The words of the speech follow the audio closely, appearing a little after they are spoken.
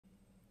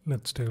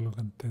Let's take a look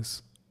at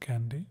this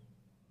candy.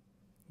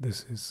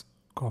 This is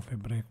coffee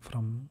break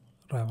from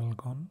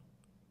Ravalgaon.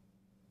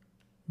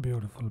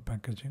 Beautiful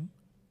packaging,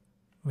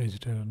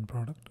 vegetarian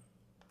product.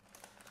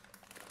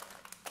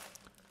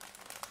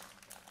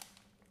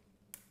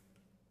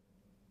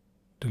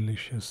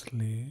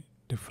 Deliciously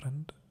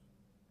different.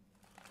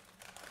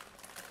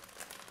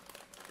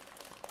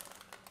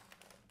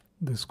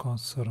 This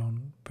costs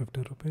around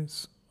 50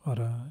 rupees or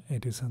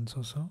 80 cents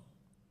or so.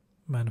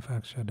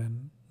 Manufactured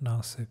in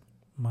Nasik,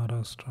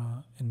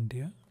 Maharashtra,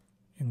 India.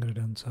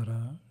 Ingredients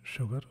are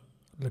sugar,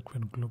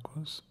 liquid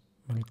glucose,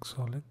 milk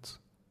solids,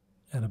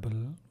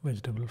 edible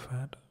vegetable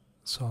fat,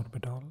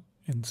 sorbitol,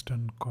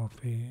 instant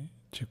coffee,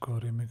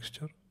 chicory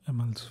mixture,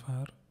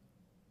 emulsifier,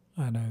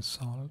 iodized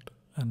salt,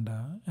 and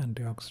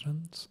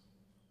antioxidants.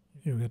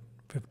 You get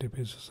 50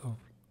 pieces of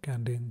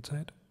candy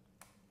inside.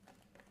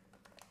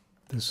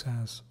 This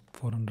has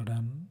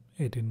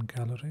 418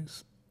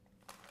 calories.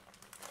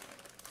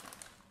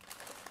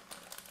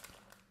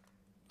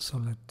 So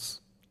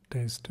let's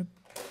taste it.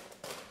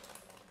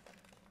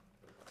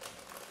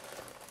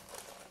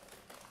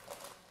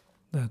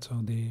 That's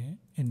how the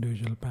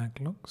individual pack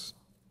looks.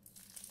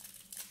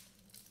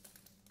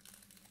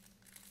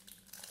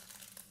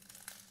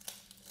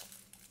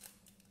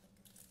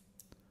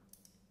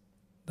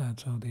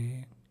 That's how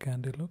the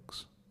candy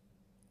looks.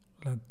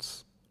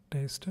 Let's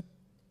taste it.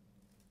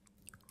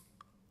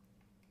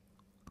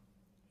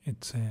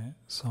 It's a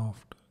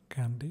soft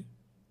candy.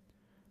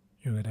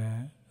 You get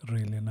a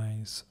really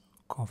nice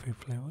coffee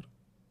flavor.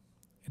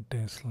 It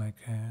tastes like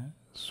a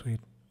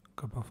sweet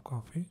cup of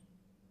coffee.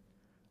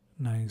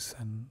 Nice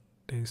and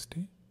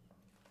tasty.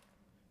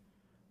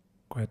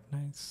 Quite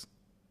nice.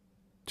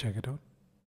 Check it out.